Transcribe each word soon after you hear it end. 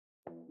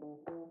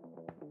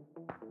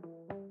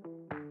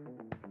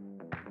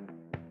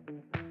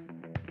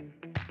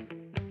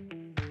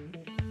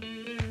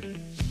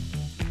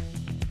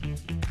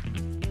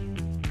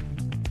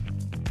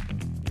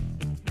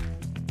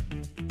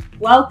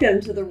Welcome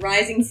to the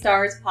Rising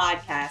Stars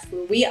podcast,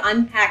 where we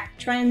unpack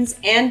trends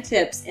and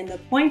tips in the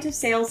point of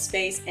sale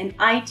space and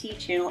IT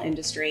channel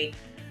industry.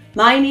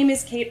 My name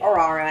is Kate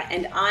Aurora,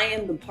 and I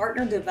am the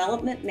Partner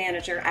Development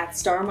Manager at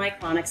Star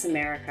Micronics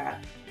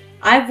America.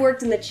 I've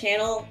worked in the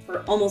channel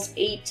for almost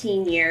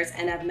 18 years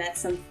and have met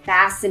some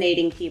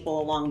fascinating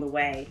people along the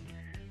way.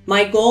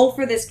 My goal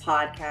for this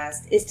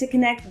podcast is to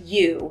connect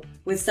you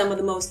with some of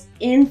the most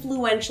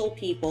influential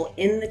people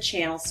in the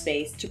channel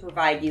space to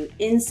provide you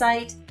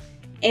insight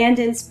and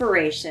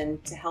inspiration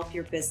to help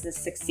your business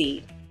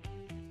succeed.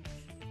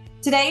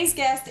 Today's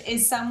guest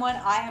is someone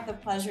I have the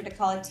pleasure to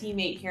call a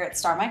teammate here at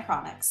Star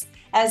Micronics.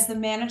 As the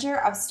manager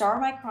of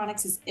Star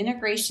Micronics'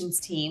 integrations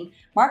team,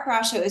 Mark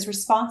Rasho is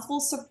responsible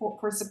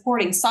for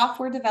supporting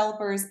software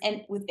developers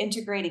and with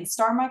integrating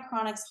Star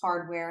Micronics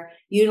hardware,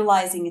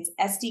 utilizing its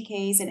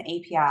SDKs and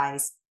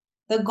APIs.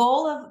 The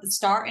goal of the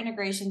Star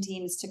integration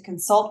team is to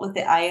consult with the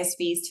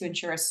ISVs to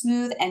ensure a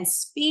smooth and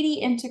speedy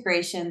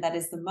integration that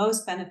is the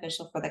most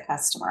beneficial for the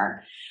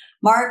customer.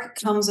 Mark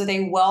comes with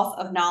a wealth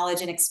of knowledge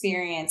and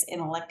experience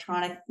in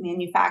electronic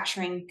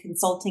manufacturing,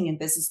 consulting, and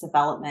business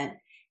development.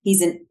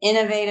 He's an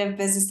innovative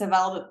business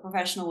development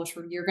professional, which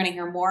you're going to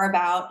hear more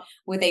about,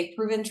 with a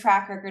proven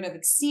track record of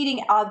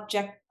exceeding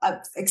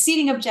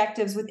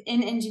objectives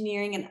within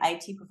engineering and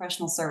IT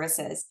professional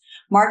services.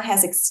 Mark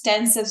has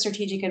extensive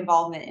strategic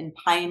involvement in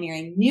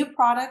pioneering new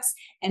products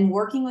and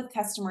working with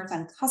customers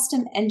on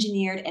custom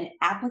engineered and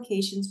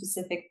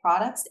application-specific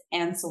products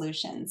and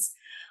solutions.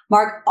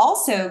 Mark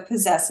also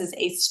possesses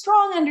a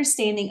strong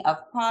understanding of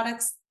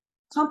products,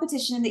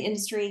 competition in the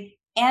industry,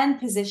 and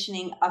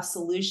positioning of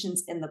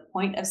solutions in the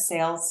point of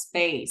sale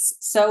space.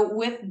 So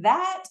with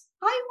that,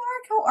 hi,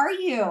 Mark, how are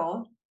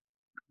you?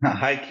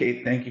 Hi,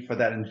 Kate. Thank you for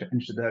that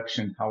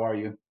introduction. How are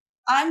you?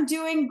 I'm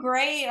doing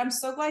great. I'm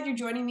so glad you're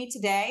joining me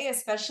today,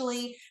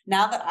 especially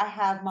now that I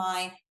have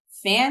my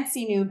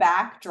fancy new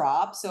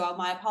backdrop. So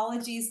my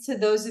apologies to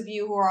those of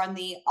you who are on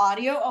the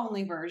audio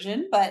only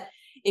version, but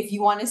if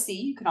you want to see,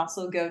 you can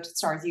also go to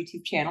Star's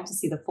YouTube channel to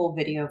see the full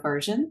video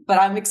version. But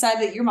I'm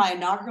excited that you're my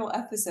inaugural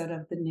episode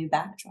of the new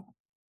backdrop.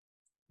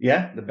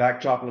 Yeah, the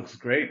backdrop looks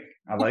great.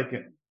 I like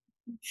it.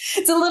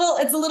 It's a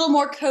little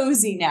more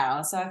cozy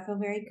now. So I feel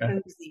very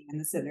cozy in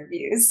this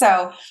interview.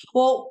 So,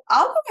 well,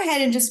 I'll go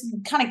ahead and just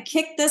kind of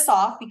kick this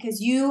off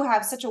because you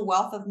have such a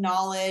wealth of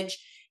knowledge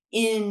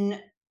in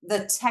the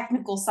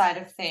technical side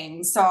of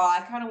things. So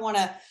I kind of want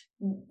to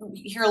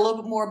hear a little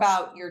bit more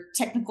about your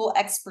technical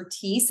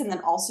expertise and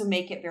then also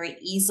make it very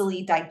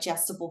easily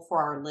digestible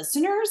for our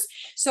listeners.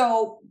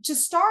 So to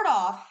start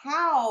off,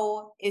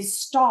 how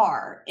is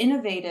Star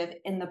innovative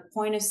in the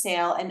point of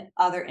sale and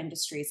other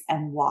industries,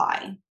 and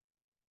why?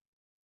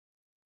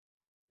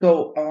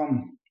 So,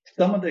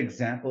 some of the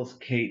examples,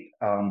 Kate,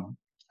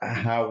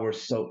 how we're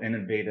so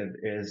innovative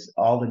is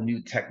all the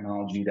new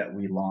technology that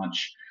we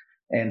launch.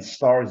 And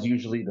Star is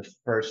usually the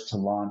first to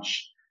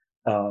launch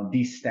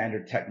these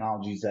standard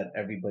technologies that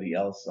everybody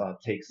else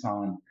takes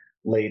on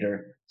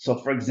later. So,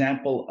 for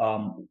example,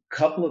 a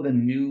couple of the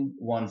new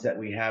ones that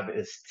we have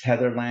is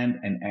Tetherland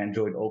and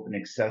Android Open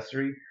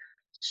Accessory.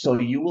 So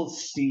you will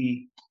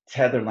see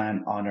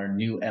Tetherland on our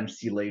new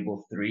MC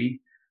Label 3.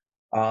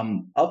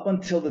 Up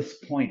until this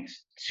point,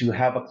 to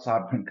have a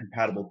cloud print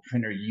compatible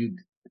printer, you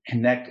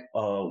connect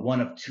one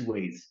of two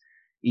ways,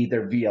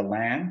 either via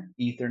LAN,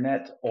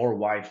 Ethernet, or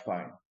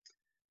Wi-Fi.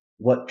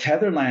 What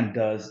Tetherland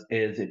does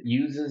is it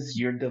uses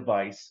your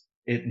device,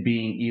 it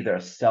being either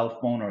a cell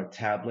phone or a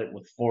tablet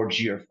with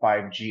 4G or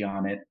 5G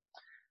on it.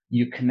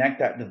 You connect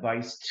that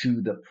device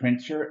to the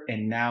printer,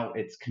 and now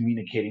it's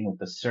communicating with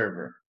the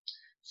server.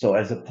 So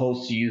as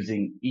opposed to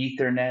using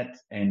Ethernet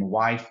and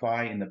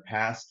Wi-Fi in the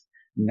past,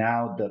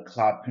 now the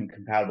cloud print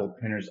compatible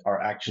printers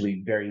are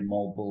actually very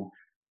mobile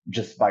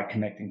just by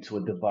connecting to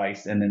a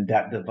device. And then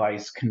that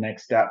device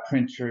connects that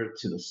printer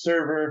to the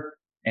server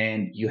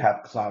and you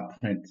have cloud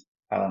print.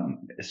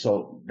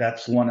 So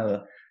that's one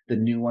of the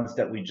new ones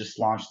that we just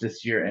launched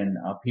this year. And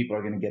people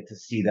are going to get to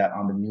see that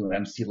on the new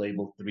MC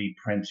Label 3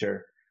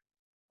 printer.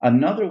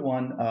 Another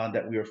one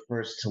that we were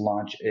first to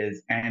launch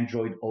is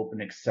Android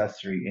Open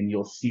Accessory, and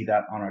you'll see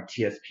that on our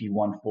TSP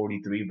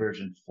 143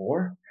 version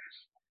 4.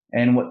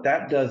 And what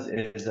that does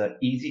is an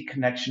easy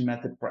connection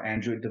method for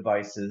Android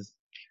devices.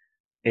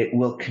 It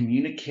will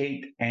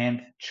communicate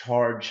and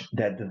charge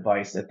that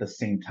device at the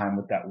same time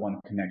with that one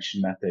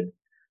connection method.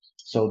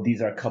 So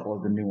these are a couple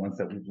of the new ones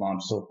that we've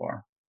launched so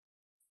far.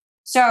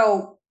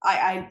 So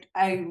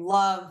I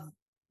love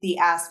the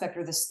aspect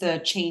or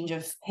the change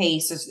of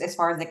pace as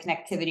far as the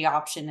connectivity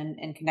option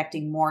and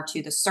connecting more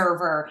to the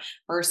server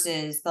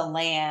versus the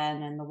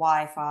LAN and the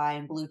Wi-Fi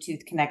and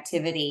Bluetooth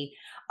connectivity.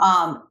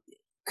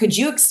 Could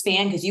you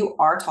expand, because you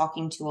are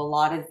talking to a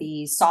lot of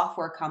these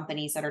software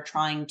companies that are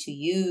trying to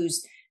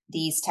use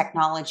these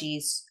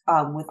technologies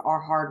with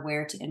our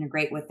hardware to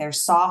integrate with their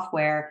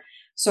software.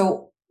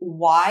 So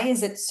why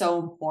is it so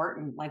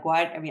important? Like,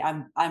 why? I mean,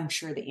 I'm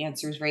sure the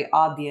answer is very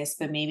obvious,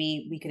 but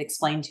maybe we could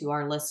explain to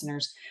our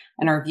listeners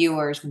and our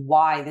viewers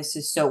why this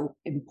is so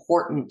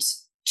important,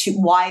 to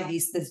why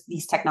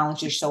these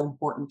technologies are so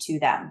important to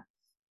them.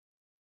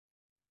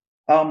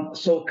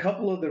 So a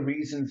couple of the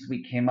reasons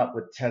we came up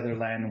with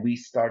Tetherland, we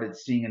started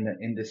seeing in the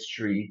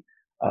industry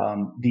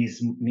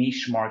these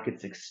niche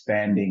markets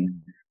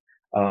expanding.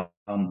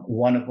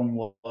 One of them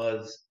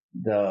was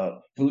the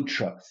food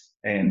trucks,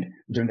 and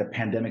during the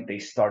pandemic, they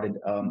started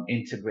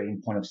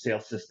integrating point of sale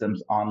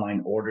systems,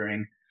 online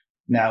ordering.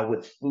 Now,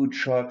 with food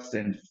trucks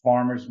and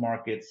farmers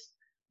markets,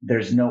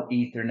 there's no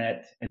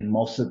Ethernet, and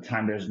most of the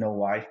time, there's no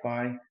Wi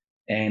Fi.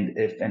 And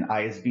if an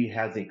ISV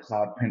has a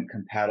CloudPrint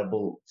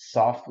compatible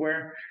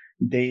software,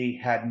 they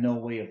had no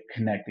way of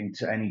connecting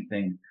to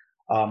anything.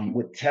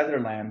 With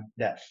Tetherland,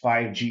 that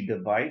 5G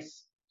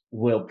device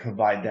will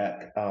provide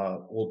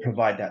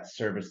that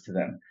service to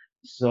them.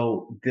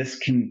 So this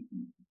can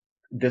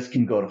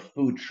go to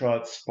food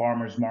trucks,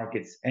 farmers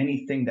markets,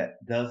 anything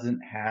that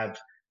doesn't have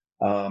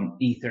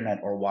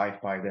Ethernet or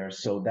Wi-Fi there.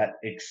 So that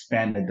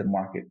expanded the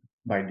market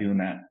by doing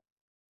that.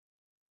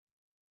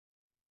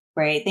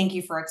 Great. Thank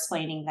you for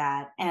explaining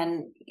that.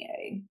 And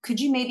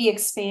could you maybe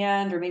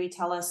expand or maybe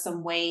tell us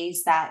some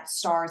ways that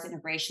STAR's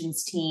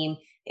integrations team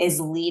is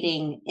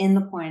leading in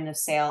the point of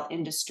sale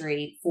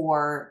industry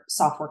for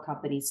software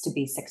companies to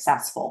be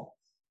successful?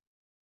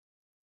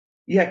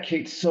 Yeah,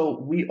 Kate. So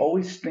we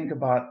always think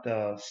about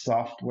the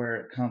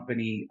software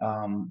company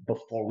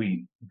before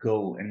we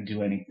go and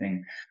do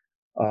anything.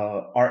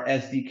 Our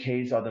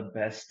SDKs are the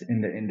best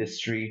in the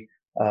industry.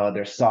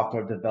 They're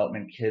software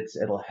development kits.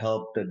 It'll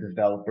help the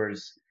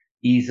developers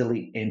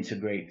easily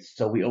integrate.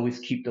 So we always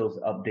keep those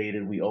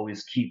updated. We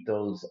always keep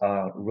those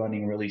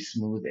running really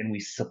smooth, and we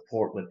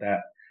support with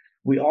that.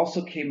 We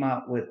also came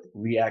out with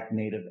React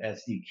Native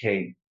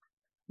SDK.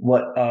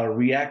 What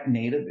React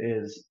Native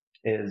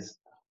is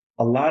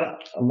a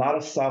lot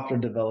of software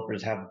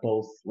developers have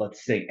both,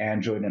 let's say,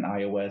 Android and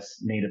iOS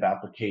native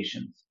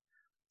applications.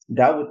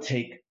 That would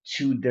take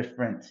two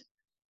different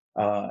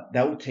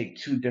that would take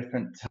two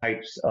different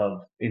types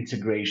of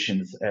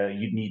integrations.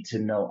 You need to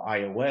know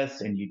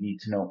iOS and you need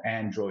to know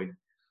Android.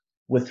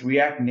 With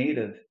React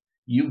Native,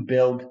 you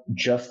build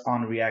just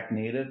on React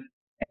Native,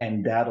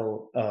 and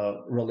that'll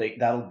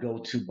go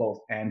to both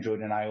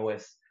Android and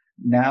iOS.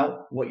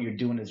 Now, what you're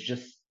doing is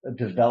just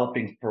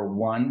developing for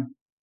one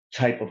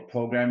type of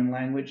programming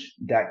language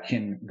that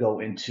can go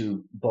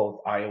into both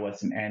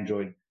iOS and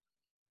Android.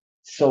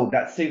 So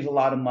that saves a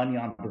lot of money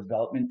on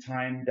development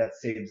time. That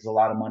saves a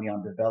lot of money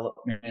on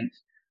development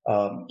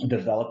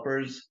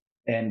developers,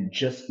 and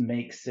just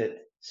makes it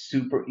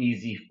super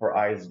easy for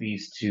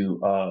ISVs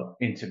to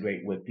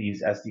integrate with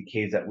these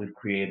SDKs that we've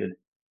created.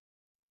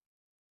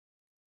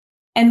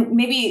 And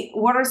maybe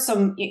what are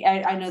some,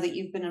 I know that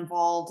you've been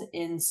involved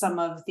in some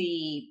of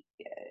the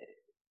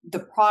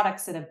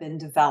products that have been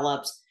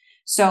developed.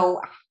 So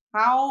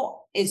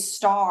how is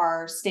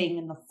Star staying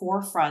in the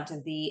forefront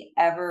of the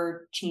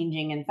ever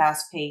changing and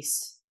fast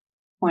paced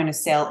point of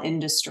sale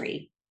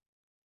industry?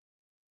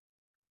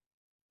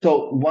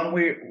 So one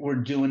way we're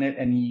doing it,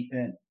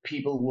 and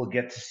people will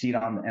get to see it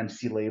on the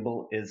MC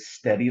label, is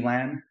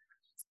SteadyLand.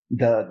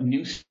 The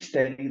new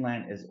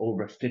SteadyLand is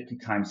over 50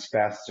 times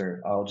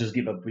faster. I'll just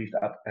give a brief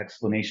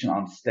explanation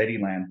on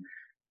SteadyLand.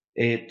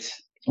 It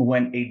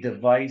When a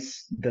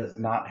device does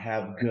not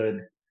have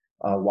good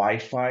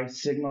Wi-Fi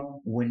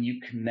signal, when you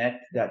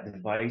connect that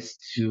device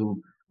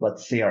to,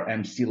 let's say, our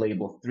MC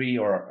Label 3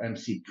 or our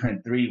MC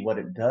Print 3, what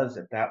it does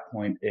at that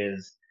point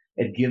is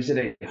it gives it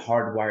a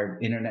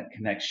hardwired internet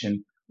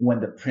connection when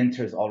the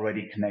printer is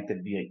already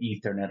connected via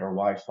Ethernet or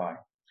Wi-Fi.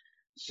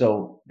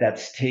 So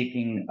that's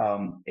taking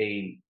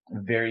a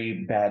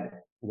very bad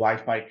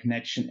Wi-Fi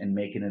connection and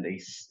making it a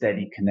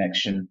steady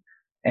connection,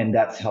 and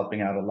that's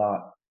helping out a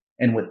lot.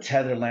 And with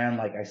Tetherland,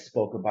 like I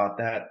spoke about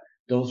that,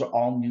 those are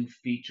all new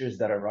features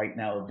that are right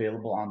now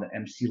available on the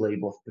MC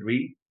Label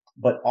 3,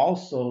 but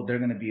also they're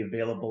going to be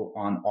available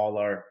on all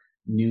our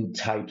new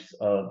types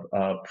of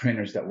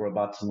printers that we're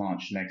about to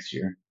launch next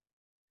year.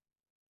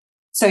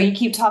 So you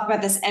keep talking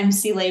about this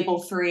MC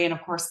Label 3, and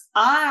of course,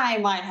 I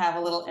might have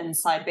a little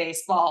inside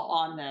baseball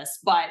on this,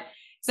 but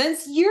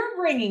since you're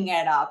bringing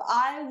it up,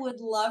 I would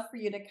love for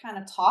you to kind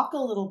of talk a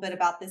little bit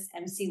about this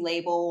MC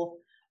Label,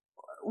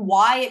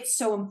 why it's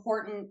so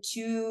important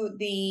to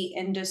the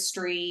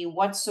industry,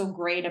 what's so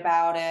great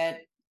about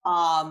it.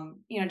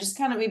 Just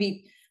kind of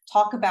maybe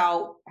talk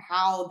about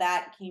how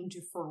that came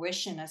to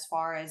fruition as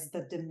far as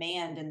the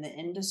demand in the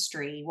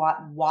industry.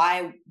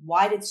 Why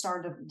did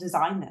Star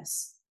design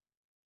this?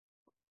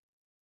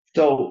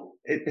 So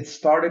it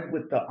started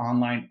with the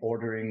online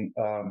ordering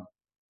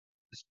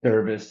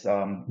service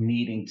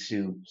needing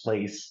to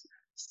place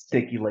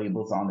sticky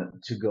labels on the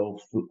to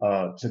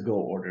go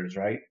orders,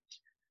 right?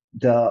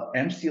 The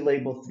MC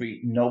Label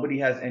 3, nobody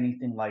has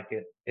anything like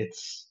it.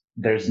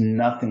 There's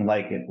nothing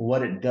like it.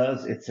 What it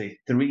does, it's a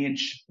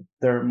 3-inch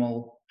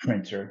thermal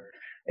printer.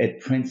 It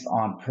prints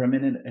on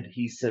permanent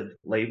adhesive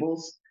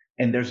labels,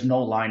 and there's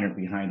no liner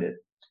behind it.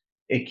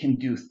 It can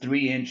do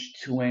 3-inch,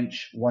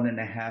 2-inch,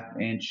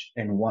 1.5-inch,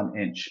 and 1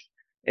 inch.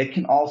 It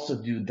can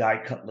also do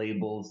die cut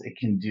labels. It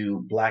can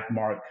do black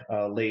mark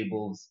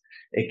labels.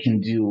 It can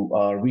do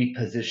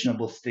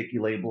repositionable sticky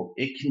label.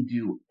 It can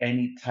do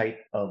any type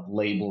of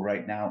label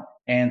right now,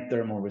 and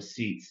thermal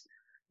receipts.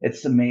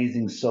 It's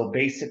amazing. So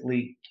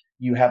basically,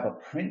 you have a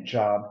print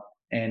job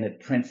and it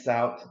prints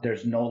out.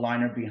 There's no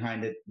liner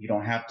behind it. You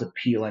don't have to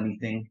peel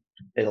anything.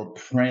 It'll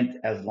print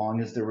as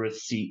long as the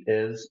receipt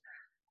is.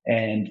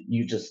 And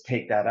you just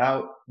take that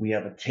out. We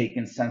have a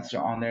take-in sensor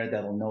on there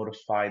that'll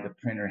notify the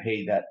printer,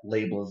 hey, that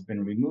label has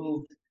been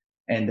removed,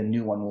 and the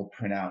new one will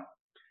print out.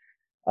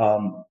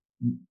 Um,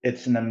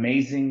 it's an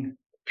amazing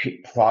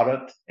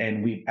product,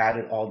 and we've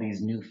added all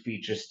these new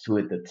features to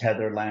it, the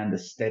Tetherland, the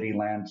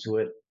SteadyLand to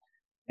it,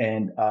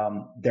 and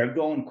they're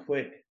going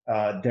quick.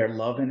 They're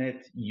loving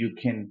it. You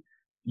can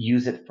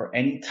use it for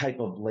any type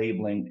of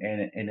labeling,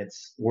 and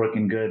it's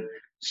working good.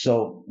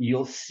 So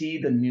you'll see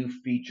the new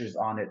features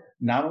on it,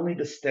 not only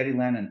the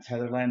SteadyLand and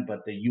Tetherland,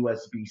 but the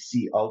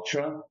USB-C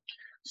Ultra.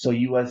 So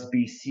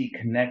USB-C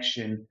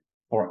connection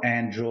for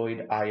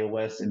Android,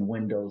 iOS, and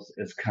Windows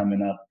is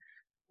coming up.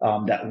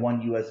 That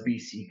one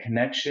USB-C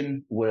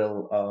connection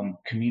will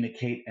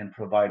communicate and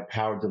provide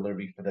power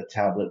delivery for the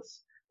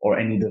tablets or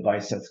any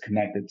device that's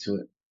connected to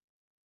it.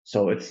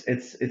 So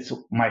it's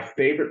my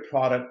favorite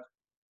product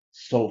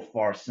so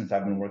far since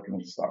I've been working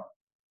with Star.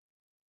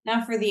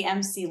 Now, for the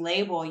MC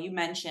label, you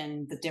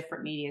mentioned the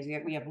different medias.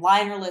 We have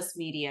linerless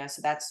media,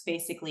 so that's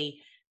basically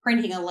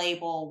printing a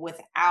label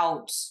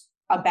without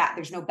a back.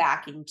 There's no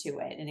backing to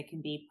it, and it can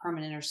be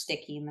permanent or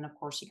sticky. And then, of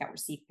course, you got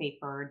receipt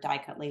paper,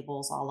 die cut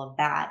labels, all of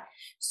that.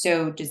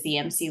 So, does the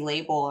MC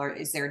label, or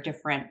is there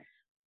different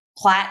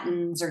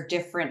platens or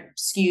different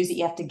SKUs that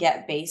you have to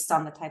get based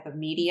on the type of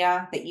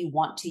media that you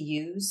want to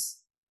use?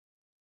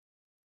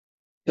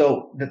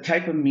 So the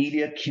type of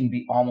media can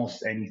be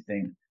almost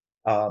anything.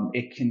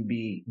 It can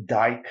be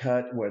die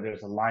cut where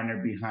there's a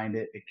liner behind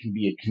it. It can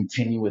be a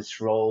continuous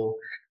roll.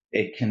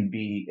 It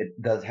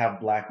does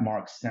have black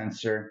mark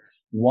sensor.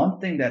 One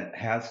thing that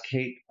has,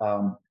 Kate,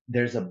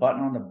 there's a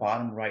button on the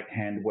bottom right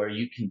hand where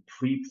you can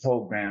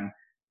pre-program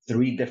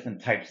three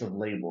different types of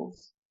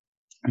labels.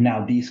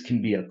 Now, these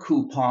can be a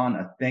coupon,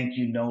 a thank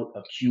you note,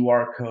 a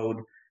QR code.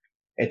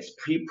 It's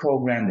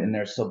pre-programmed in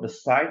there. So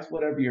besides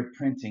whatever you're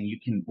printing, you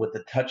can, with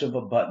the touch of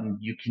a button,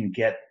 you can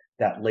get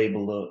that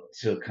label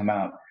to come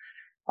out.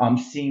 I'm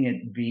seeing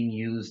it being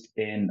used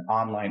in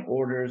online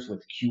orders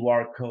with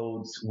QR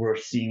codes. We're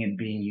seeing it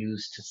being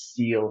used to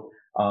seal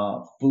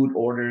food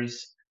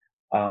orders,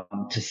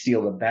 to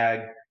seal a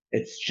bag.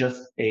 It's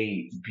just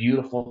a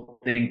beautiful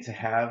thing to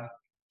have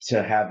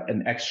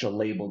an extra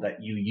label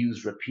that you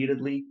use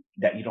repeatedly,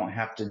 that you don't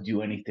have to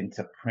do anything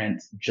to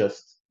print,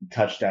 just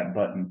touch that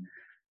button.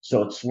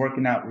 So it's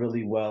working out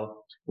really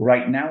well.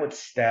 Right now it's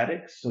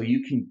static, so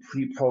you can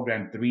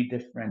pre-program three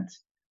different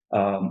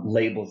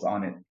labels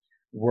on it.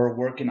 We're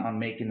working on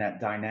making that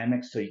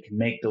dynamic so you can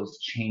make those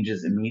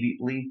changes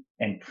immediately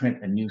and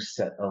print a new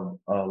set of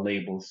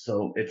labels.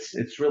 So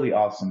it's really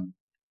awesome.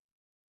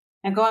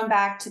 Now, going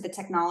back to the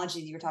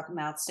technology that you were talking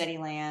about,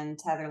 SteadyLand,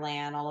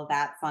 Tetherland, all of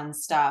that fun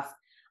stuff.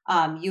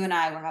 You and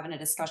I were having a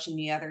discussion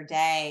the other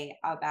day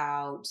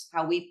about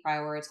how we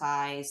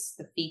prioritize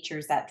the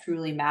features that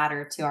truly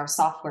matter to our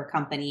software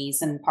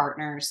companies and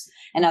partners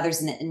and others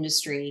in the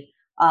industry.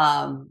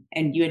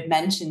 And you had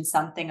mentioned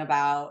something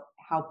about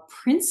how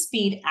print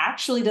speed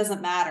actually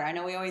doesn't matter. I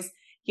know we always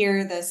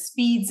hear the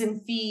speeds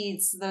and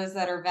feeds, those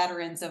that are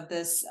veterans of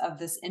this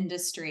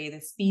industry,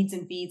 the speeds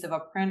and feeds of a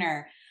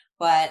printer,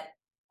 but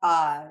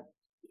uh,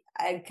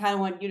 I kind of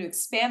want you to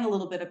expand a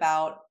little bit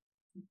about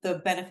the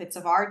benefits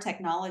of our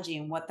technology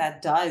and what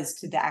that does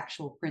to the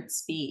actual print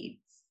speed.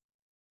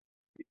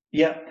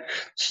 Yeah.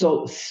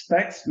 So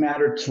specs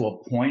matter to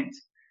a point,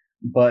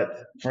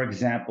 but for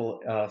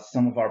example,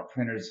 some of our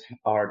printers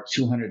are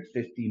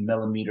 250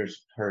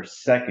 millimeters per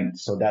second.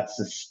 So that's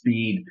the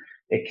speed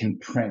it can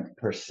print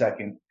per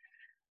second.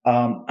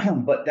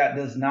 But that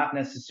does not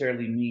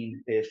necessarily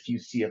mean if you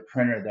see a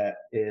printer that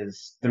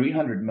is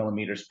 300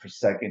 millimeters per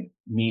second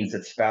means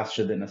it's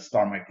faster than a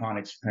Star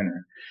Micronics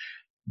printer,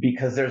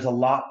 because there's a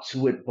lot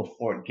to it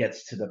before it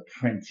gets to the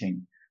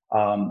printing.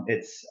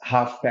 It's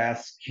how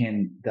fast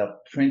can the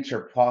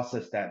printer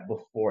process that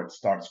before it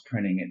starts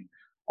printing it.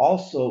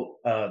 Also,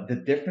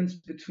 the difference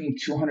between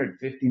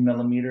 250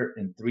 millimeter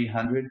and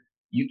 300,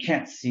 you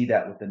can't see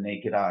that with the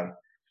naked eye.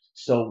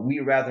 So we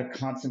rather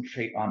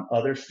concentrate on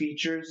other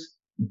features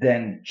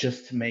than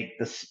just to make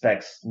the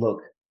specs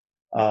look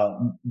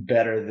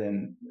better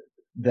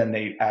than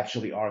they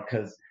actually are,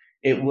 because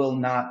it will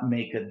not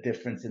make a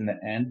difference in the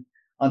end.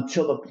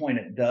 Until the point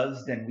it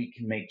does, then we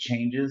can make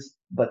changes.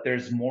 But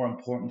there's more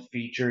important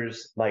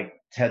features like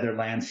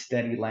Tetherland,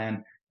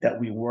 SteadyLand that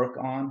we work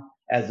on,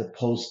 as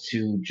opposed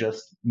to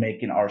just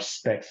making our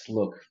specs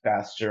look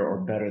faster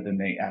or better than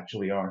they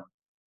actually are.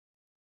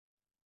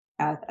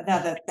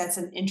 That's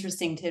an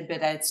interesting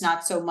tidbit. It's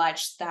not so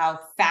much how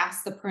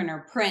fast the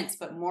printer prints,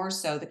 but more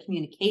so the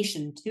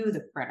communication to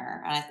the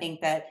printer. And I think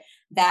that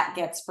that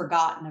gets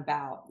forgotten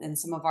about. And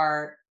some of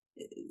our,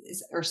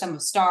 or some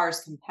of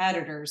Star's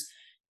competitors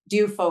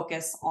do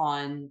focus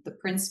on the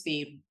print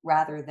speed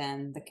rather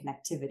than the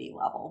connectivity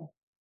level.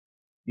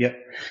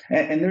 Yep.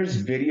 And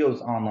there's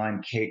videos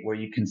online, Kate, where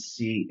you can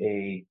see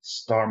a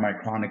Star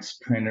Micronics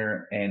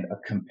printer and a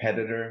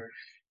competitor.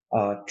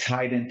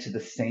 tied into the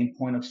same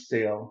point of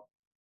sale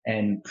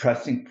and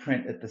pressing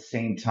print at the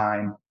same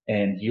time,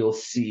 and you'll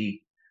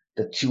see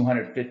the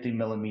 250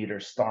 millimeter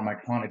Star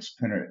Micronics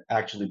printer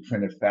actually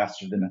printed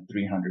faster than a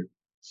 300.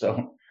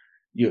 So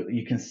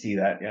you can see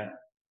that, yeah.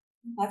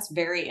 That's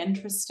very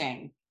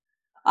interesting.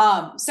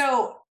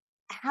 So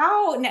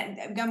I'm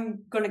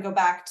going to go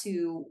back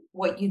to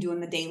what you do on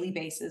the daily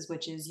basis,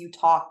 which is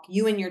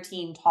you and your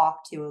team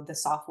talk to the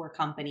software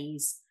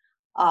companies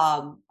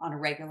on a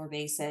regular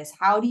basis.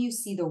 How do you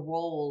see the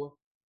role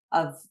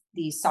of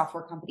these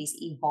software companies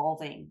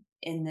evolving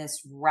in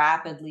this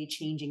rapidly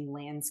changing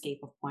landscape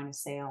of point of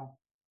sale?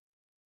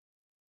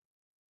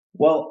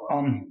 Well,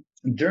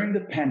 during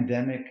the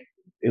pandemic,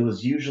 it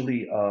was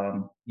usually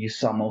you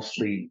saw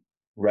mostly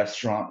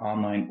restaurant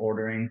online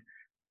ordering,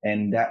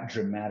 and that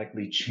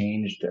dramatically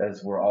changed,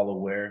 as we're all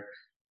aware.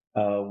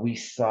 We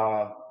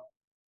saw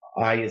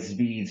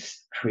ISVs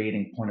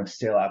creating point of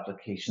sale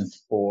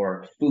applications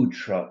for food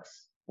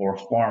trucks, for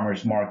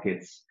farmers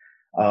markets.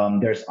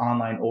 There's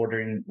online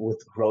ordering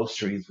with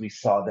groceries. We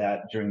saw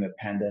that during the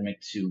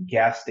pandemic too.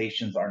 Gas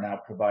stations are now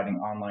providing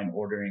online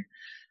ordering.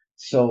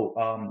 So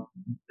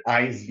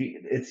ISV,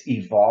 it's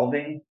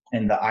evolving,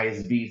 and the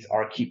ISVs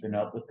are keeping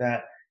up with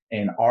that.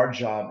 And our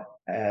job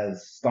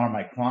as Star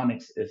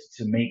Micronics is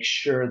to make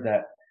sure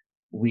that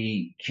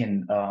we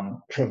can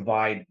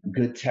provide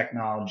good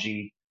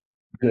technology,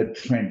 good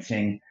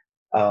printing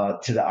to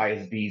the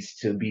ISVs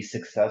to be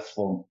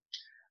successful.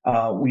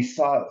 We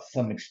saw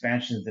some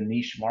expansions in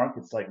niche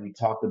markets, like we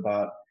talked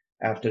about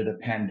after the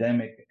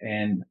pandemic,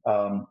 and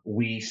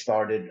we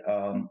started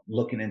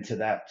looking into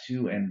that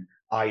too. And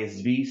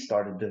ISV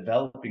started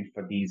developing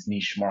for these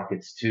niche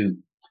markets too.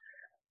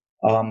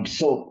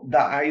 So the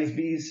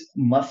ISVs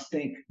must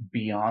think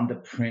beyond the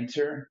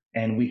printer,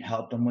 and we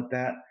help them with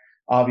that.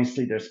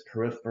 Obviously, there's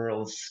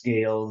peripherals,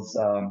 scales,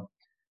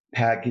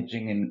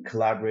 packaging, and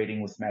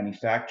collaborating with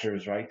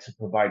manufacturers, right, to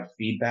provide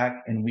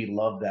feedback. And we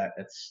love that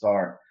at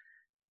Star.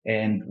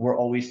 And we're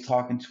always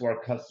talking to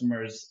our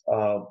customers.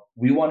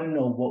 We want to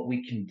know what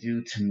we can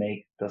do to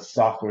make the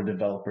software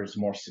developers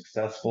more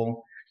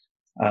successful.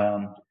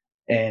 Um,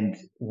 and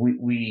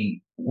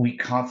we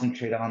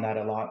concentrate on that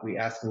a lot. We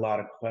ask a lot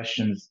of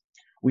questions.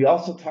 We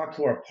also talk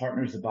to our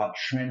partners about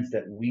trends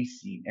that we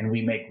see, and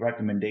we make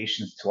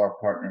recommendations to our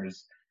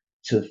partners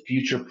to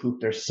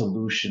future-proof their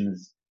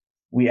solutions.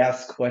 We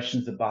ask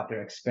questions about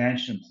their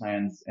expansion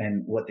plans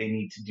and what they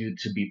need to do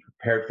to be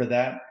prepared for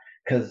that,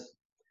 because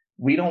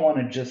we don't want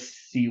to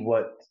just see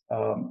what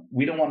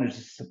we don't want to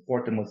just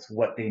support them with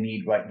what they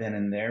need right then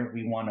and there.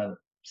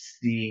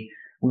 See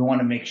we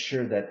want to make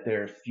sure that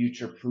they're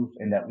future proof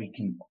and that we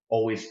can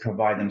always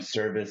provide them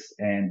service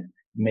and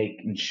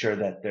making sure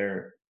that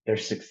they're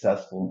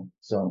successful.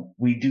 So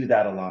we do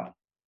that a lot.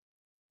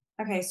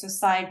 Okay, so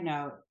side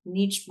note,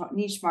 niche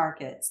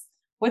markets.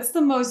 What's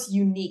the most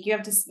unique?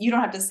 You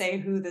don't have to say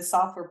who the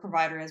software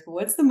provider is, but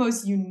what's the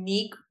most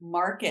unique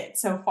market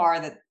so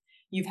far that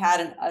you've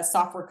had a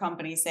software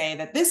company say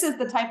that this is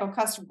the type of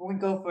customer we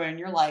go for, and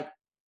you're like,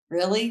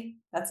 really?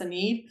 That's a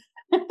need?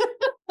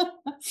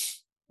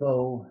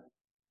 So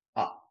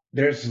uh,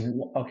 there's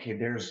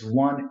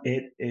one.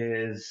 It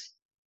is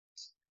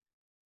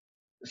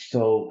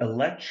so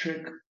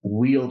electric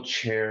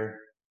wheelchair.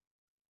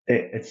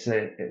 It's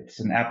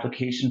an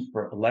application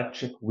for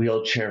electric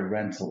wheelchair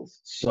rentals.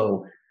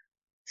 So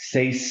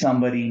say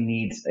somebody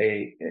needs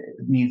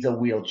a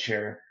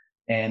wheelchair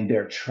and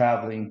they're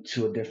traveling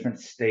to a different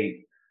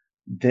state.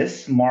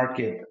 This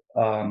market,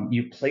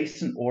 you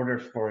place an order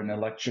for an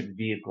electric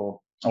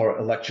vehicle or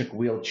electric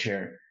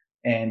wheelchair,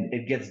 and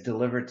it gets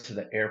delivered to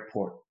the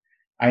airport.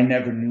 I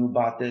never knew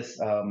about this,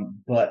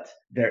 but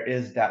there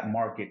is that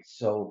market.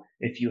 So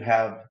if you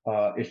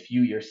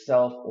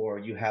yourself or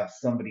you have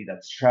somebody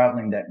that's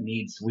traveling that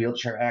needs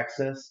wheelchair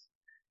access,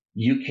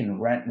 you can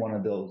rent one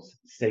of those.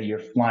 Say you're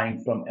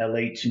flying from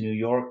LA to New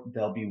York,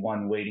 there'll be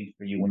one waiting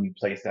for you when you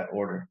place that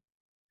order.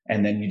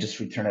 And then you just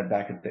return it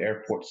back at the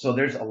airport. So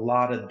there's a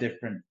lot of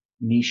different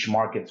niche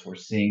markets we're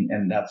seeing,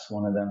 and that's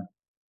one of them.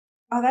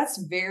 Oh,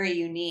 that's very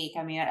unique.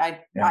 I mean,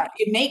 Yeah.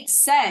 it makes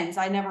sense.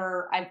 I've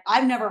never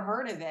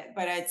heard of it,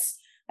 but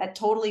that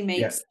totally Yeah.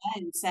 makes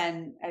sense,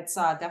 and it's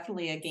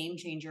definitely a game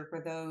changer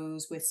for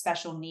those with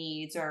special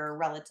needs or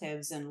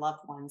relatives and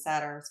loved ones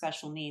that are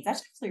special needs.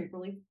 That's actually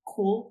really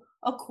cool.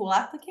 A cool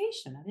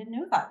application. I didn't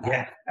know about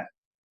that. Yeah.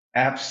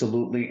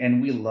 Absolutely.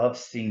 And we love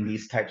seeing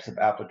these types of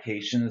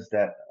applications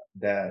that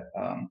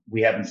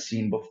we haven't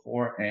seen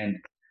before. And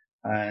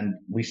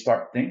we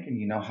start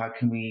thinking, how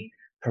can we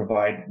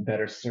provide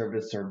better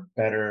service or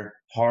better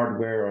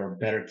hardware or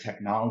better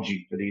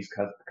technology for these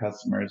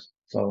customers?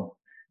 So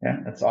yeah,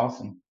 that's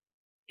awesome.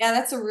 Yeah,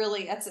 that's a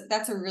really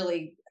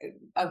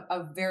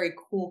a very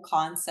cool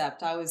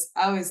concept. I was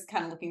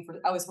kind of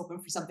I was hoping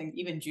for something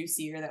even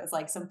juicier that was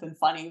like something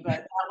funny,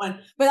 but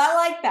I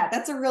like that.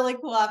 That's a really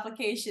cool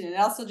application. And it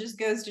also just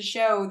goes to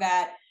show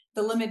that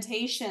the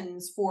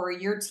limitations for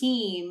your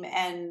team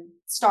and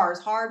Stars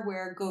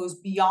hardware goes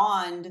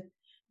beyond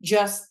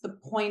just the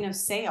point of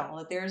sale.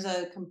 That there's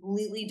a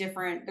completely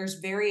different there's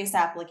various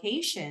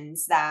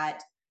applications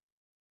that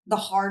the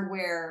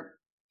hardware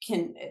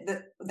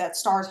that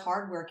Stars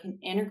hardware can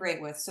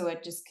integrate with, so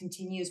it just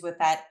continues with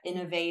that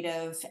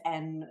innovative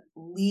and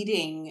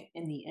leading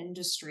in the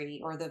industry,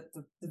 or the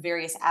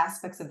various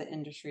aspects of the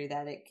industry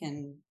that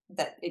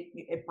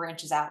it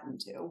branches out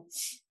into.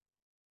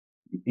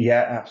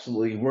 Yeah,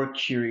 absolutely. We're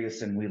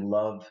curious and we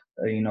love,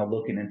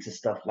 looking into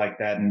stuff like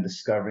that and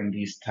discovering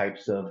these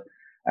types of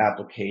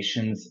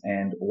applications.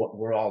 And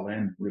we're all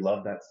in. We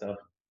love that stuff.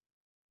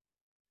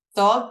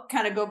 So I'll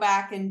kind of go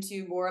back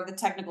into more of the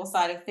technical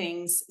side of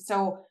things.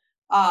 So,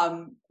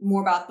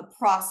 more about the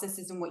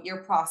processes and what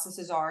your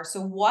processes are.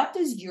 So, what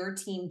does your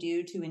team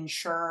do to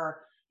ensure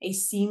a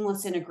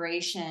seamless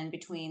integration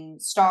between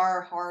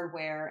Star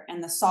hardware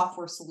and the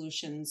software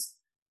solutions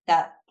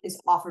that is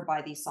offered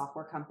by these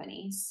software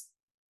companies?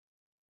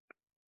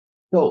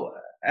 So,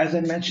 as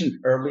I mentioned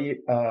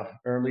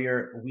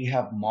earlier, we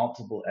have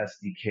multiple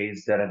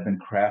SDKs that have been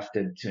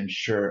crafted to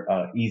ensure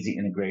easy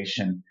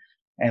integration.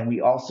 And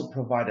we also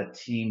provide a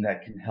team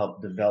that can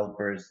help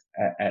developers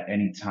at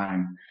any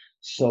time.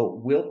 So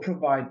we'll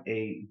provide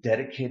a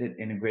dedicated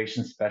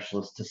integration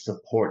specialist to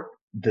support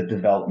the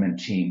development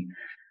team.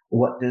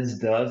 What this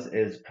does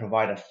is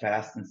provide a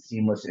fast and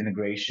seamless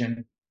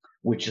integration,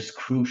 which is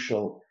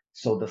crucial.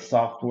 So the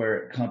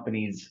software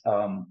companies,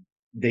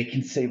 they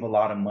can save a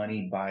lot of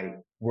money by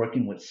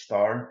working with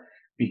Star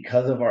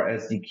because of our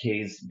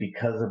SDKs,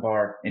 because of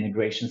our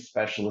integration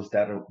specialists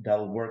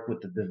that'll work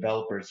with the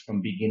developers from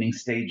beginning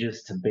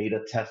stages to beta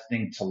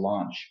testing to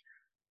launch.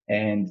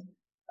 And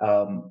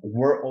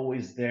we're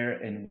always there,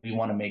 and we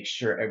want to make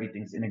sure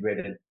everything's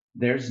integrated.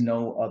 There's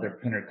no other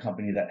printer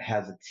company that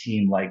has a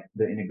team like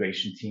the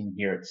integration team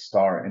here at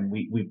Star, and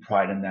we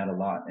pride in that a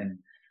lot. And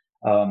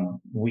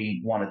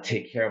we want to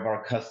take care of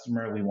our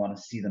customer. We want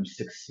to see them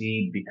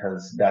succeed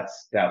because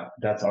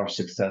that's our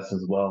success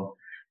as well.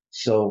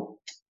 So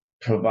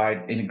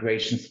provide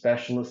integration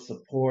specialist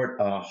support,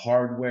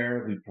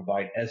 hardware. We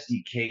provide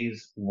SDKs,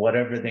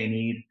 whatever they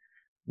need.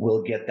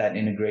 We'll get that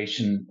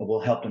integration. We'll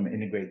help them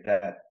integrate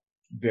that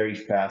very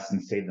fast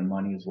and save them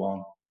money as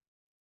well.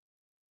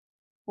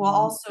 Well,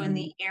 also in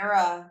the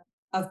era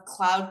of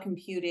cloud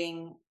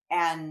computing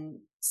and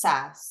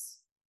SaaS,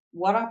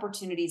 what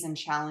opportunities and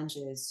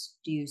challenges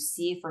do you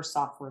see for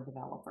software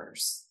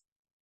developers?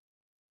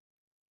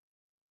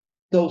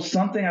 So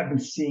something I've been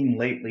seeing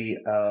lately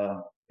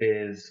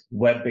is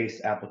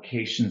web-based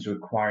applications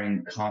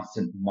requiring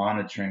constant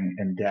monitoring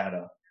and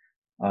data.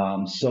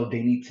 So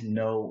they need to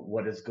know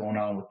what is going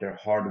on with their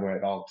hardware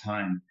at all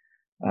time.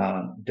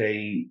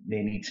 They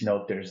need to know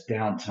if there's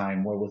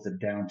downtime. Where was the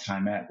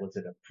downtime at? Was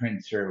it a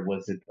printer?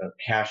 Was it a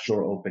cache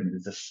drawer open?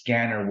 Is the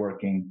scanner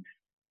working?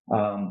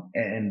 Um,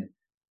 and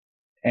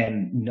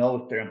and know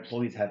if their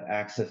employees have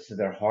access to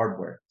their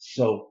hardware.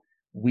 So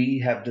we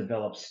have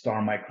developed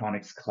Star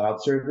Micronics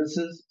cloud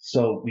services.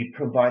 So we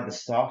provide the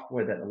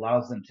software that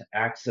allows them to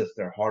access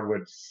their hardware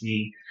to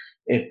see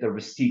if the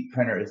receipt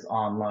printer is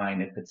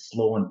online, if it's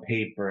slow in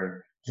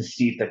paper, to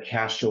see if the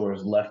cache drawer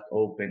is left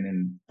open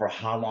and for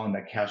how long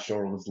that cache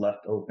drawer was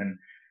left open,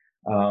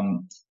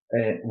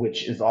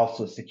 which is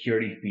also a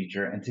security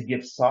feature, and to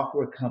give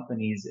software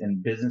companies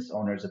and business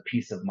owners a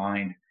peace of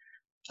mind.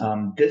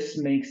 This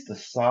makes the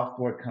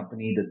software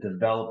company, the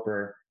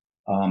developer,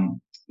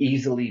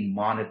 easily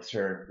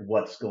monitor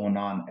what's going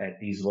on at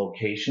these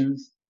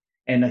locations.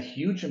 And a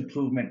huge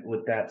improvement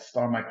with that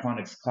Star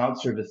Micronics cloud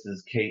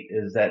services, Kate,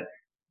 is that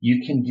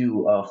you can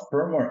do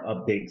firmware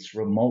updates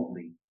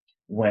remotely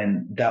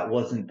when that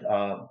wasn't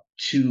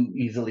too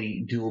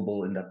easily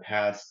doable in the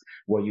past,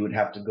 where you would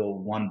have to go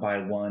one by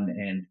one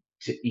and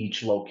to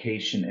each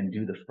location and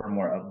do the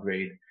firmware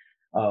upgrade.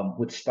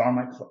 With Star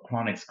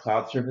Micronics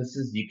cloud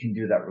services, you can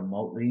do that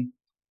remotely.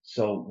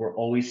 So we're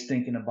always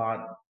thinking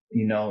about,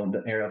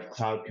 the era of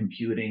cloud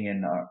computing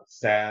and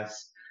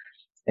SaaS,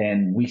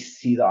 and we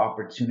see the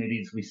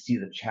opportunities, we see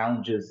the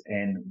challenges,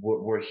 and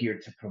we're here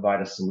to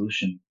provide a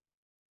solution.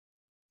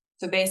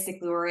 So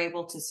basically, we're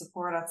able to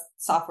support us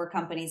software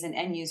companies and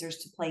end users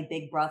to play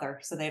Big Brother,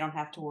 so they don't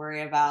have to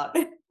worry about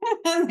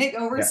they Yeah,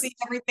 oversee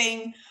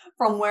everything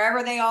from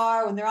wherever they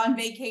are when they're on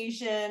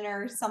vacation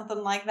or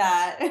something like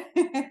that.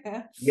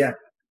 yeah.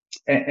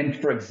 And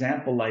for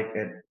example, like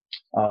at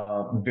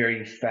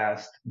very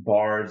fast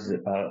bars,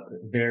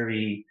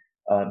 very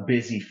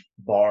busy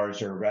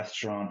bars or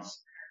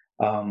restaurants,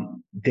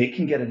 they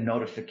can get a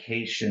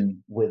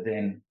notification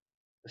within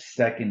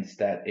seconds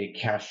that a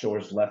cash drawer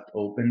is left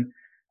open.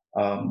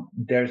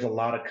 There's a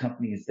lot of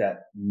companies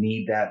that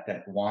need that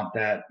want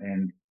that,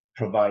 and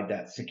provide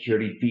that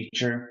security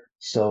feature.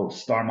 So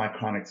Star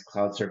Micronics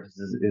Cloud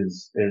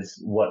Services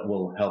is what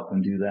will help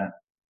them do that.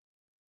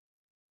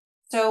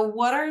 So,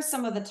 what are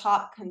some of the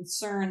top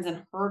concerns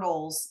and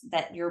hurdles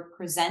that you're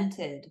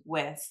presented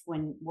with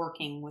when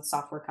working with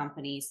software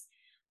companies,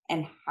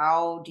 and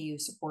how do you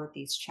support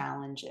these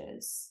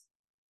challenges?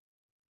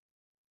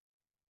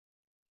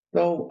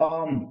 So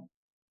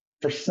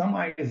for some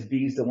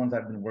ISVs, the ones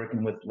I've been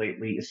working with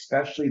lately,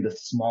 especially the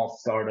small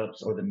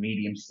startups or the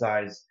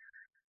medium-sized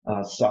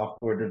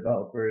software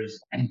developers,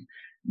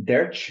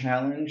 Their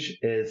challenge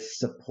is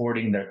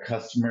supporting their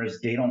customers.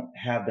 They don't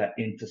have that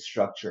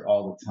infrastructure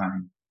all the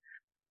time.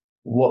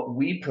 What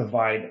we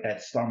provide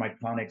at Star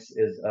Micronics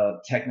is a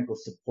technical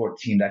support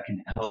team that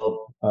can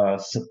help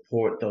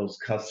support those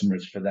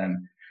customers for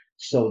them.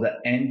 So the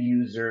end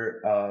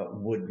user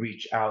would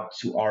reach out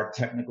to our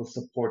technical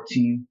support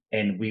team,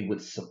 and we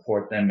would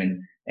support them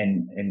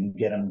and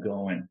get them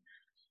going.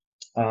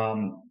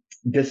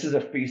 This is a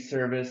free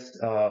service.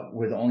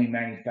 We're the only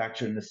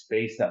manufacturer in the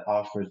space that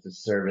offers the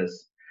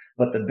service.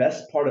 But the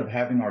best part of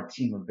having our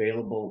team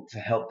available to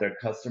help their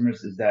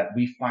customers is that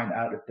we find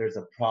out if there's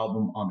a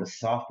problem on the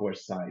software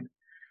side.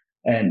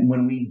 And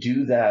when we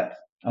do that,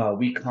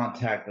 we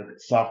contact the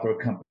software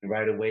company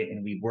right away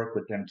and we work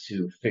with them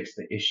to fix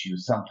the issue.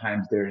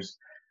 Sometimes there's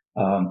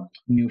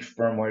new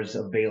firmwares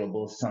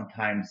available.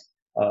 Sometimes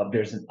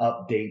there's an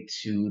update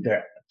to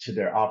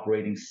their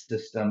operating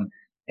system.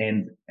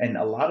 And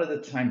a lot of the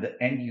time,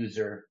 the end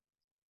user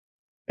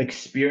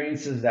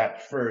experiences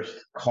that first,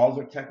 calls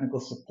our technical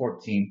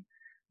support team.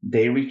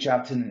 They reach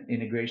out to an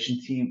integration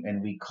team,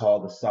 and we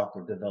call the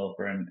software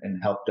developer and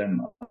help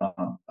them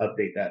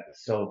update that.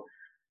 So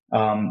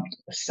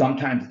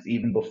sometimes it's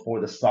even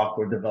before the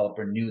software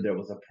developer knew there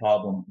was a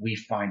problem, we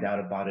find out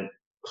about it,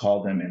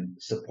 call them,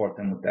 and support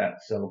them with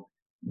that. So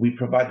we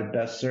provide the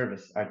best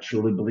service. I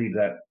truly believe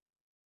that.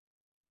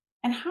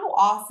 And how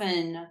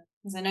often,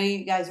 because I know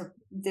you guys are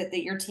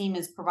that your team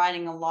is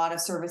providing a lot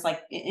of service,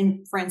 like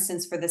in for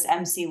instance, for this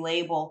MC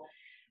label,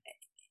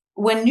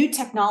 when new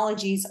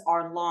technologies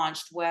are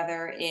launched,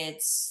 whether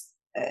it's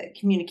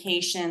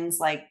communications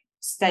like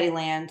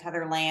SteadyLand,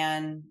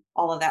 Tetherland,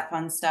 all of that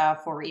fun stuff,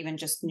 or even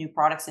just new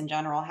products in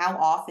general, how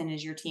often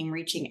is your team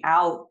reaching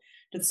out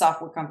to the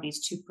software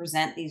companies to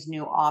present these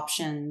new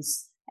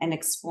options and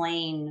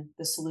explain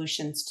the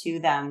solutions to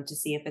them to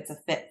see if it's a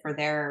fit for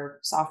their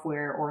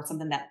software or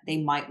something that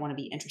they might want to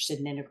be interested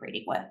in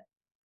integrating with?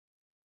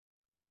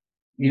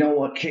 You know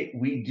what, Kate?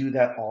 We do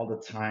that all the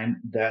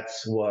time.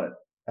 That's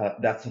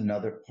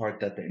another part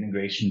that the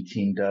integration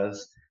team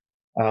does.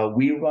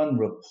 We run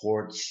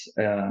reports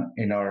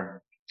in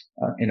our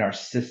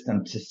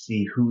system to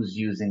see who's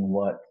using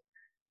what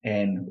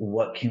and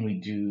what can we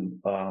do,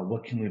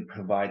 what can we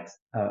provide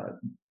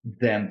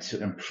them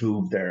to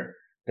improve their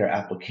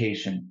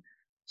application.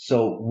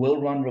 So we'll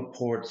run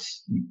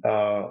reports.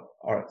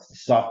 Our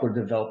software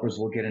developers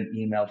will get an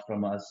email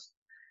from us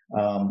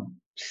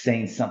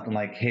saying something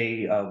like,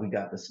 "Hey, we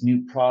got this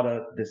new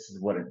product. This is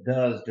what it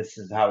does. This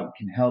is how it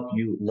can help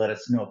you. Let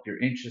us know if you're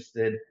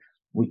interested.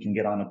 We can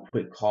get on a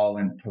quick call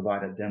and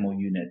provide a demo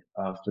unit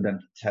for them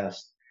to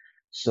test."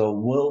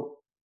 So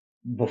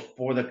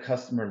before the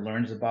customer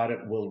learns about it,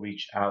 we'll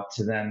reach out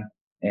to them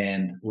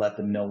and let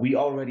them know. We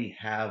already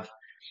have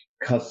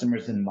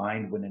customers in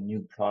mind when a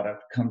new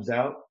product comes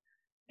out,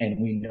 and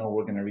we know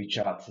we're going to reach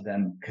out to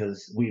them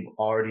because we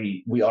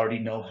already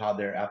know how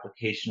their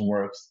application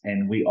works,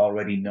 and we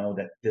already know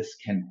that this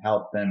can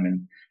help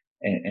them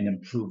and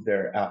improve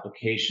their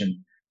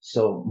application.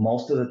 So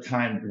most of the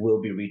time,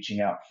 we'll be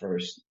reaching out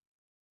first.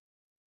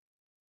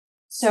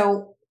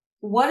 So,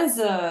 what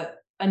is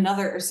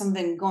another or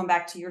something going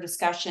back to your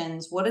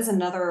discussions? What is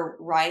another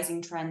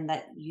rising trend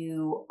that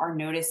you are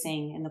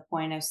noticing in the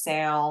point of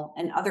sale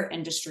and other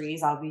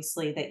industries,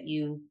 obviously, that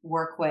you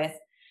work with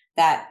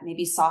that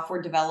maybe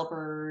software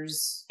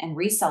developers and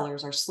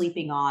resellers are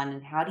sleeping on?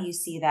 And how do you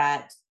see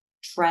that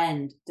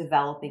trend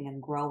developing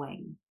and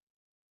growing?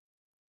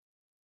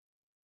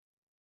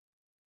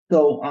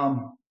 So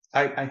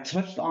I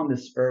touched on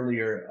this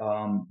earlier,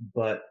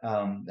 but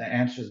the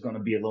answer is going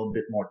to be a little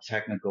bit more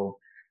technical.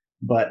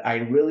 But I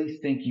really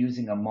think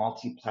using a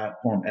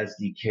multi-platform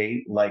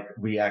SDK like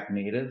React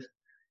Native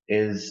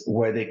is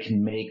where they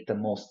can make the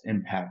most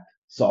impact.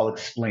 So I'll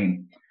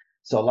explain.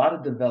 So a lot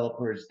of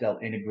developers, they'll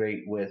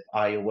integrate with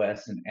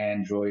iOS and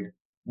Android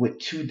with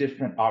two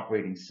different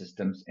operating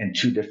systems and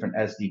two different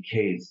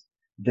SDKs.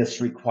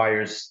 This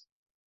requires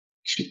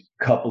a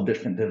couple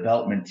different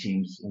development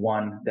teams,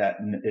 one that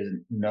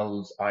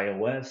knows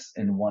iOS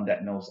and one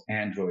that knows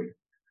Android.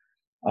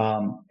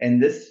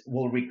 And this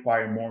will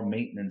require more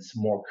maintenance,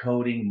 more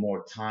coding,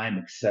 more time,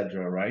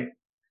 etc. Right?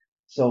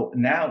 So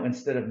now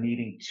instead of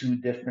needing two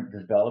different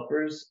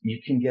developers, you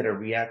can get a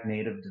React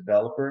Native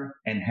developer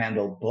and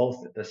handle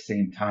both at the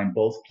same time,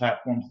 both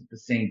platforms at the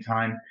same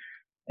time.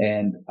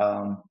 And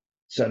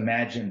so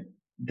imagine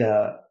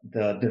the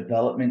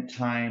development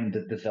time,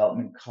 the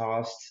development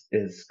cost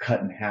is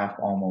cut in half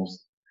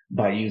almost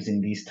by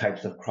using these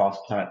types of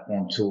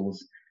cross-platform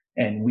tools.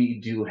 And we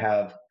do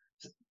have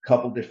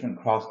couple different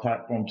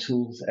cross-platform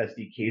tools,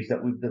 SDKs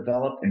that we've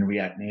developed, and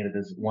React Native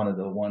is one of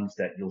the ones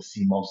that you'll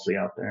see mostly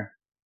out there.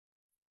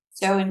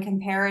 So, in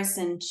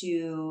comparison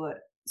to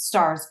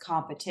Star's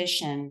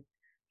competition,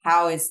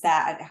 how is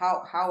that?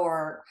 How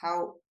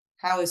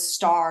is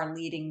Star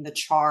leading the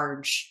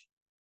charge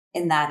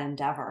in that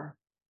endeavor?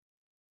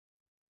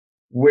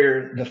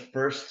 We're the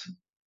first.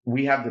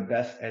 We have the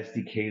best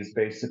SDKs.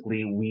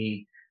 Basically,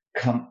 we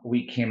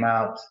came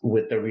out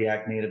with the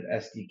React Native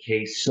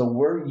SDK, so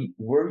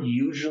we're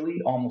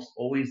usually almost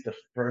always the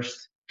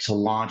first to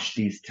launch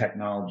these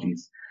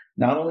technologies,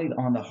 not only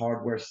on the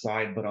hardware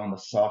side, but on the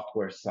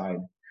software side,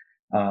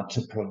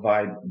 to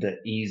provide the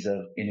ease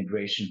of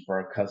integration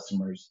for our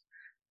customers.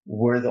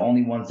 We're the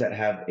only ones that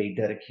have a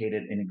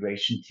dedicated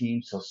integration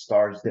team. So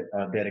STAR's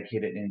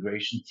dedicated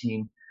integration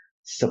team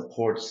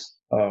supports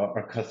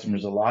our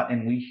customers a lot.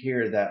 And we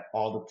hear that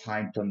all the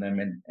time from them,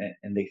 and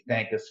they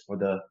thank us for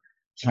the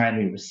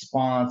timely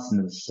response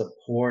and the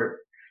support.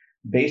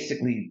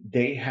 Basically,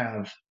 they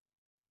have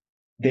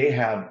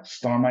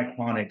Star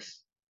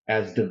Micronics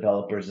as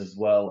developers as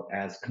well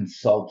as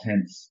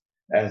consultants,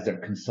 as their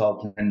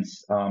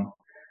consultants.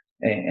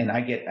 And I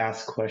get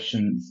asked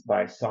questions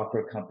by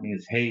software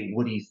companies, hey,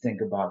 what do you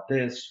think about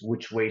this?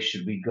 Which way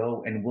should we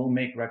go? And we'll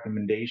make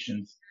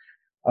recommendations.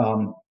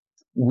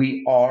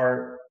 We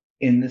are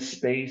in this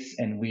space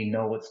and we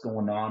know what's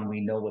going on.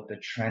 We know what the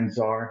trends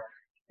are,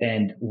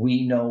 and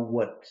we know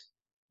what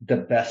the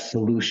best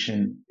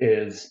solution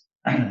is,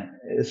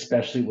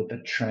 especially with the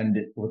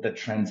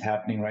trends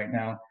happening right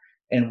now.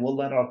 And we'll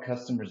let our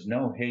customers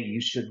know, hey, you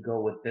should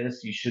go with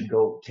this, you should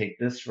go take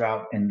this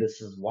route, and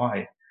this is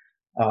why.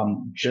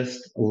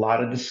 Just a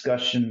lot of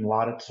discussion, a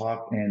lot of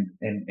talk, and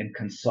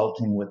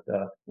consulting with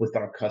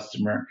our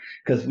customer,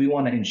 because we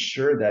want to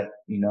ensure that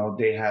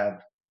they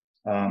have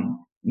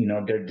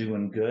they're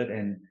doing good,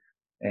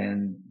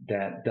 and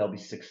that they'll be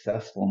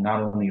successful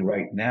not only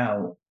right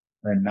now,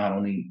 and not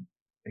only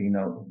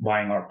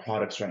buying our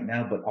products right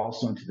now, but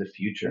also into the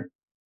future.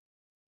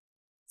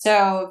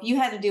 So if you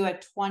had to do a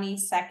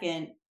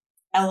 20-second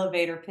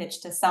elevator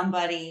pitch to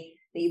somebody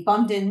that you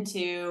bumped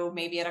into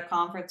maybe at a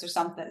conference or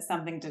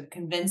something to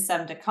convince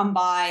them to come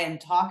by and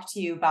talk to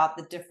you about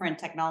the different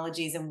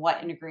technologies and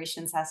what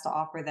integrations has to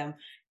offer them,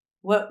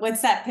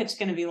 what's that pitch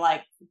going to be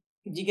like?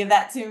 Could you give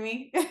that to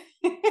me?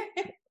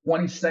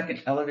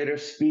 20-second elevator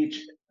speech.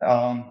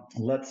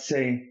 Let's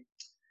say,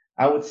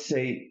 I would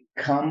say,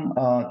 come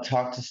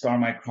talk to Star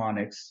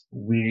Micronics.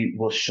 We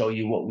will show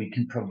you what we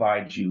can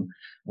provide you,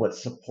 what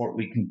support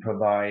we can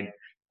provide,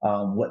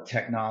 what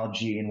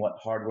technology and what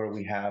hardware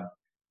we have.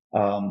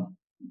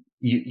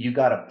 You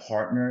got a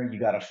partner, you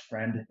got a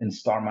friend in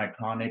Star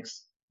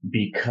Micronics,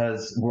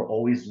 because we're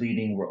always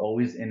leading, we're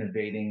always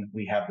innovating.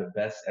 We have the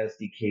best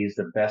SDKs,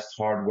 the best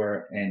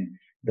hardware, and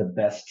the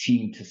best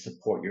team to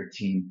support your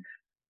team.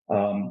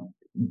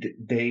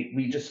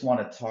 We just want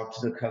to talk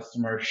to the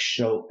customer,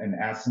 show and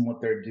ask them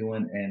what they're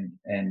doing,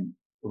 and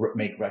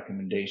make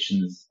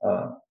recommendations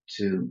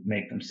to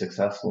make them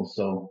successful.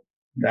 So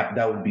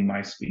that would be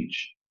my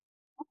speech.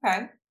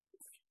 Okay.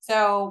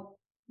 So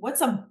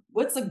what's a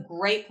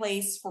great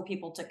place for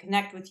people to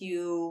connect with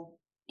you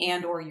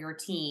and or your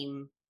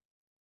team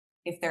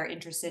if they're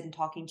interested in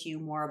talking to you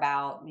more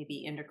about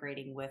maybe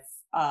integrating with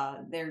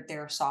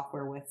their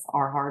software with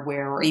our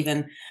hardware, or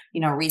even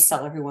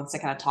reseller who wants to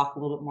kind of talk a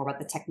little bit more about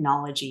the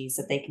technologies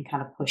that they can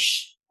kind of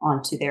push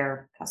onto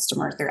their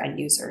customers, their end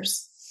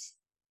users?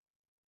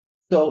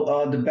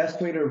 So the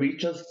best way to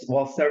reach us,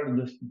 well,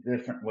 several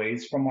different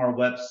ways. From our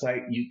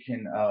website, you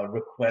can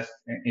request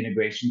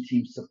integration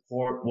team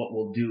support. What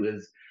we'll do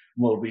is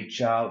we'll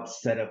reach out,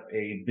 set up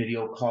a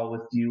video call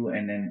with you,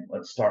 and then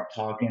let's start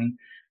talking.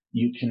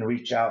 You can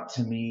reach out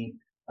to me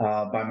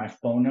by my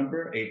phone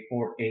number,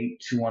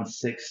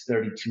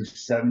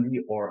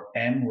 848-216-3270, or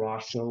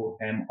mrasho,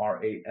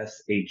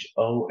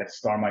 MRASHO, at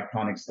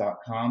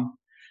starmicronics.com.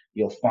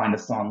 You'll find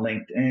us on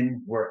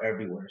LinkedIn. We're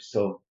everywhere.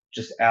 So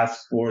just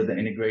ask for the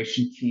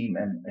integration team,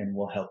 and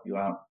we'll help you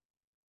out.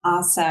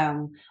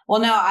 Awesome.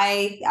 Well, no,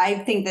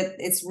 I think that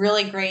it's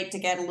really great to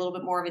get a little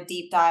bit more of a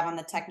deep dive on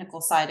the technical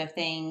side of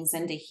things,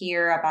 and to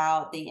hear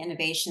about the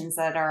innovations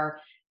that are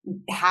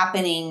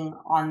happening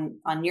on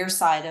your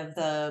side of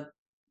the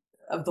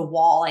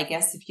wall, I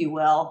guess, if you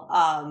will,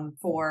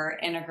 for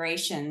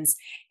integrations.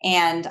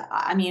 And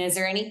I mean, is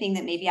there anything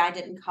that maybe I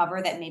didn't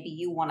cover that maybe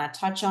you want to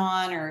touch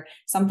on, or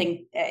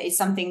something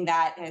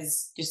that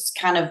has just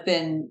kind of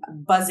been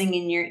buzzing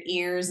in your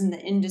ears in the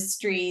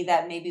industry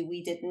that maybe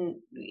we didn't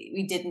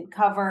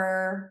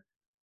cover?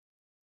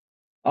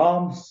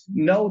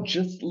 No,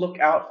 just look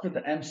out for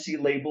the MC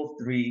Label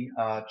 3.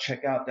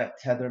 Check out that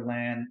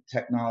Tetherland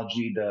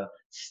technology, the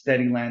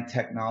SteadyLAN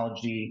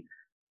technology,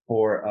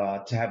 for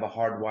to have a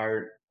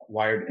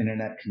wired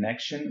internet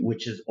connection,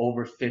 which is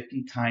over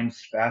 50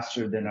 times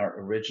faster than our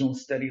original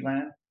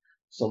SteadyLAN.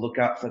 So look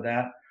out for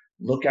that.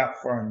 Look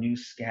out for our new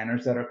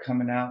scanners that are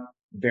coming out.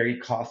 Very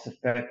cost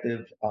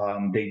effective.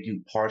 They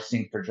do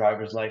parsing for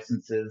driver's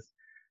licenses.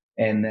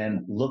 And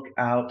then look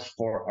out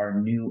for our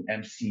new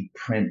MC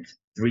Print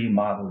 3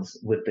 models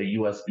with the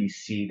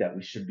USB-C that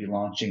we should be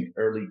launching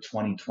early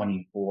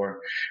 2024.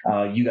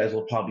 You guys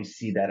will probably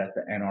see that at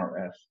the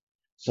NRF.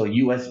 So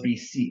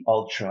USB-C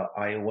Ultra,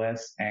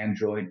 iOS,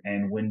 Android,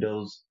 and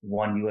Windows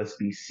One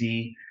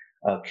USB-C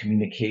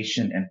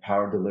communication and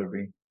power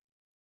delivery.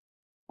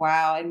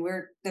 Wow. And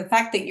the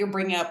fact that you're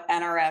bringing up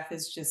NRF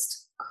is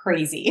just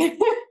crazy.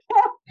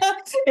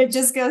 It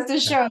just goes to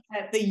show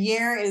that the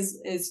year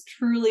is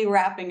truly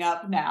wrapping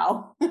up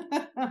now.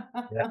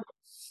 Yeah.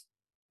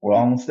 We're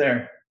almost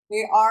there.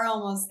 We are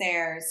almost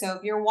there. So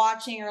if you're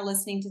watching or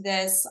listening to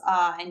this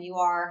and you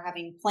are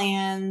having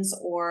plans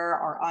or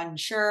are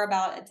unsure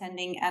about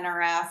attending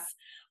NRF,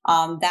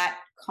 that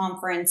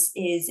conference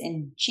is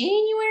in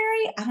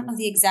January. I don't know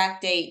the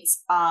exact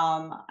dates.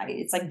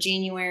 It's like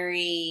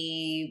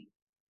January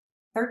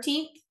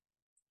 13th,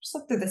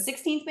 just through the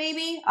 16th,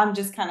 maybe. I'm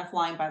just kind of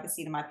flying by the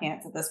seat of my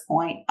pants at this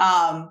point.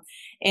 And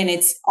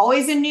it's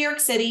always in New York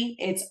City.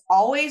 It's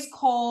always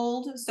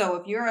cold. So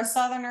if you're a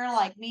Southerner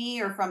like me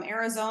or from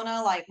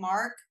Arizona like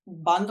Mark,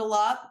 bundle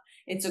up.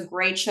 It's a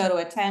great show to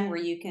attend where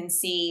you can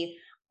see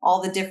all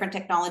the different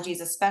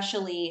technologies,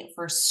 especially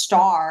for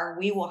STAR.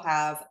 We will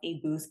have a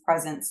booth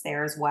presence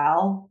there as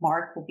well.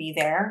 Mark will be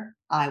there.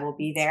 I will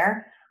be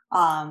there.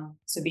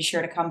 So be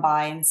sure to come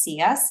by and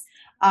see us.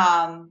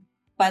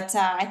 But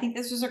I think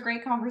this was a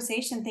great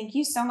conversation. Thank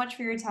you so much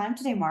for your time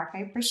today, Mark.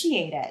 I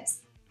appreciate it.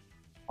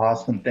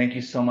 Awesome. Thank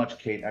you so much,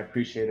 Kate. I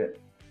appreciate it.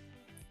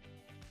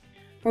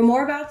 For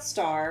more about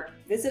STAR,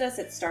 visit us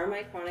at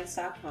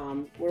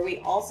starmicronics.com, where we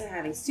also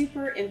have a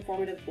super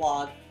informative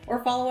blog,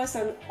 or follow us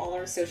on all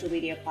our social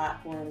media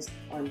platforms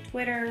on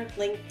Twitter,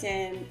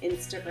 LinkedIn,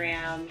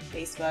 Instagram,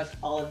 Facebook,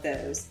 all of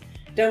those.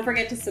 Don't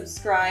forget to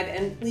subscribe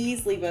and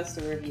please leave us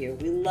a review.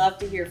 We love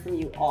to hear from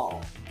you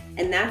all.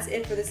 And that's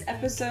it for this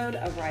episode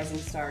of Rising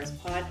Stars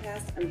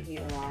Podcast. I'm Kate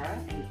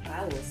Arara, and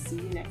I will see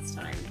you next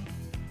time.